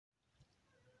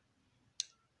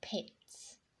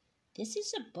Pets. This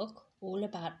is a book all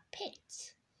about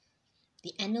pets,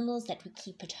 the animals that we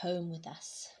keep at home with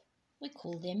us. We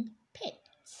call them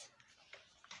pets.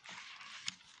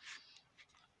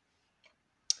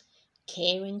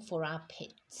 Caring for our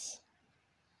pets.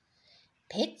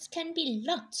 Pets can be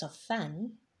lots of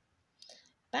fun,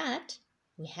 but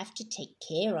we have to take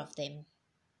care of them.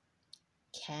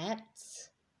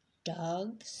 Cats,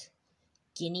 dogs,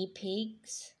 guinea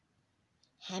pigs,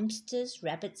 hamsters,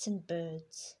 rabbits and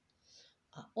birds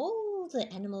are all the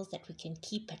animals that we can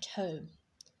keep at home.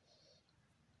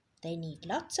 They need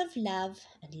lots of love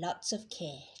and lots of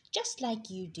care, just like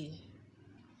you do.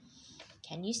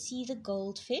 Can you see the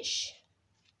goldfish?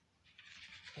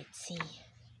 Let's see.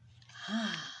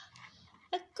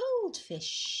 A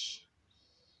goldfish.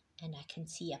 And I can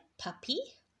see a puppy.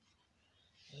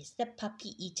 There's the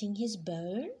puppy eating his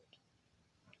bone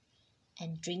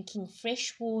and drinking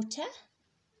fresh water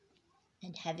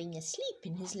and having a sleep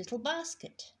in his little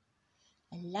basket.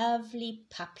 A lovely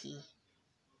puppy.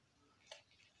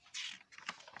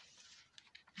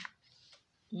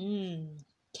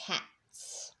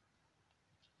 Cats.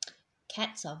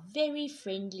 Cats are very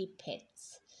friendly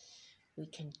pets. We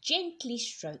can gently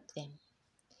stroke them.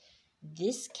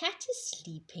 This cat is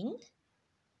sleeping.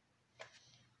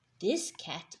 This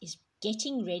cat is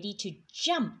getting ready to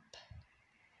jump.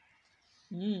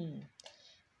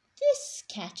 This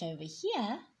cat over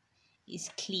here is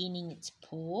cleaning its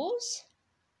paws,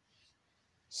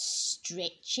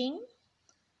 stretching,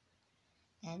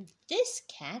 and this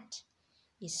cat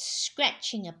is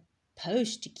scratching a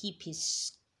post to keep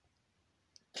his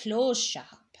claws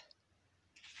sharp.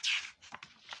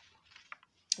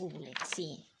 Oh, let's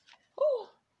see. Oh,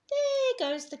 there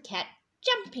goes the cat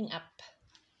jumping up.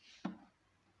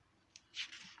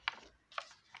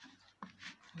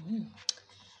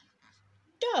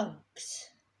 Dogs.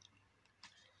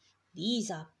 These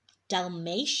are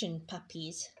Dalmatian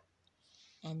puppies,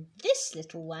 and this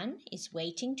little one is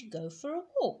waiting to go for a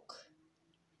walk.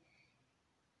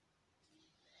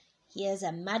 Here's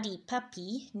a muddy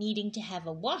puppy needing to have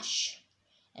a wash,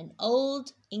 an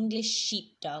old English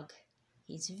sheepdog.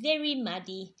 He's very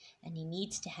muddy and he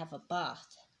needs to have a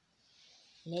bath.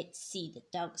 Let's see the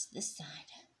dogs this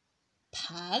side.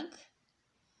 Pug,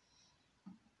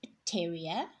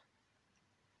 terrier,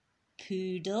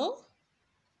 poodle,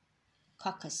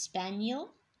 cocker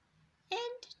spaniel,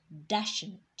 and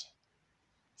dachshund.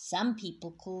 Some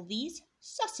people call these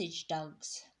sausage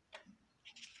dogs.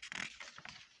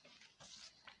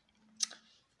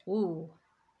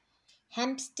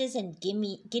 Hamsters and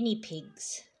guinea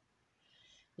pigs.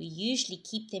 We usually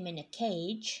keep them in a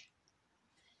cage.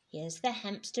 Here's the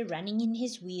hamster running in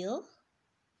his wheel,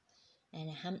 and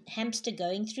a hamster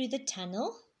going through the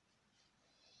tunnel.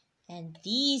 And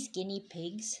these guinea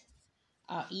pigs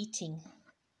are eating.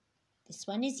 This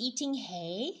one is eating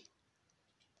hay.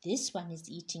 This one is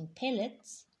eating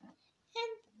pellets.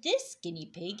 And this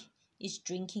guinea pig is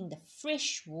drinking the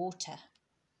fresh water.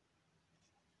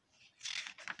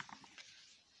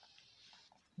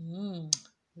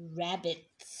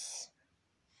 Rabbits.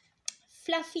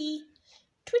 Fluffy,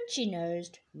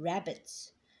 twitchy-nosed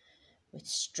rabbits with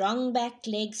strong back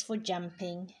legs for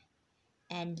jumping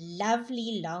and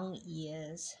lovely long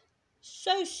ears.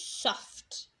 So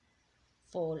soft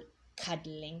for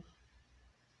cuddling.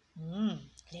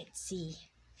 Let's see.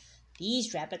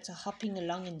 These rabbits are hopping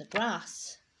along in the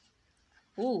grass.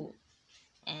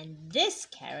 And this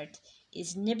carrot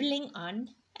is nibbling on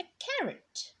a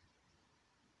carrot.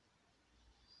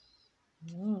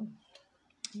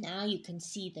 Now you can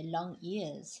see the long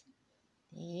ears.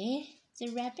 There's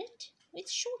a rabbit with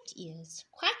short ears,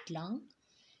 quite long,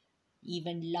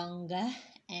 even longer,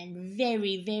 and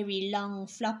very, very long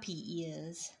floppy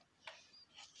ears.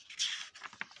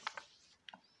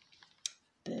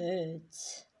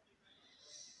 Birds.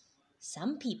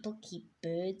 Some people keep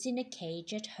birds in a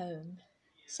cage at home,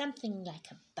 something like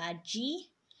a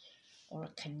budgie or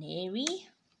a canary.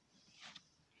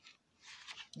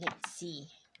 Let's see.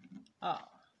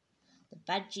 The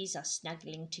budgies are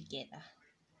snuggling together.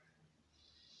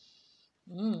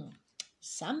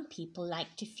 Some people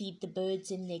like to feed the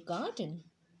birds in their garden.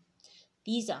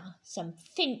 These are some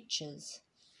finches.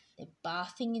 They're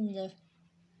bathing in the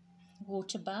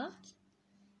water bath.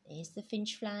 There's the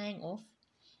finch flying off.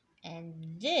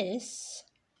 And this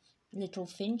little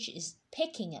finch is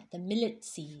pecking at the millet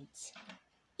seeds,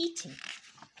 eating.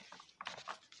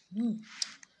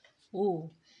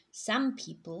 Some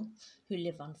people who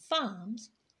live on farms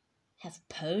have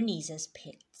ponies as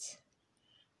pets.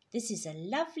 This is a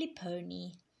lovely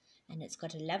pony, and it's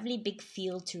got a lovely big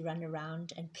field to run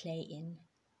around and play in.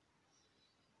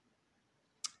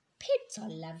 pets are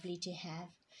lovely to have.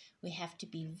 We have to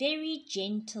be very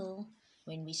gentle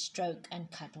when we stroke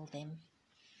and cuddle them.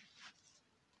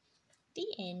 The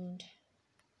end.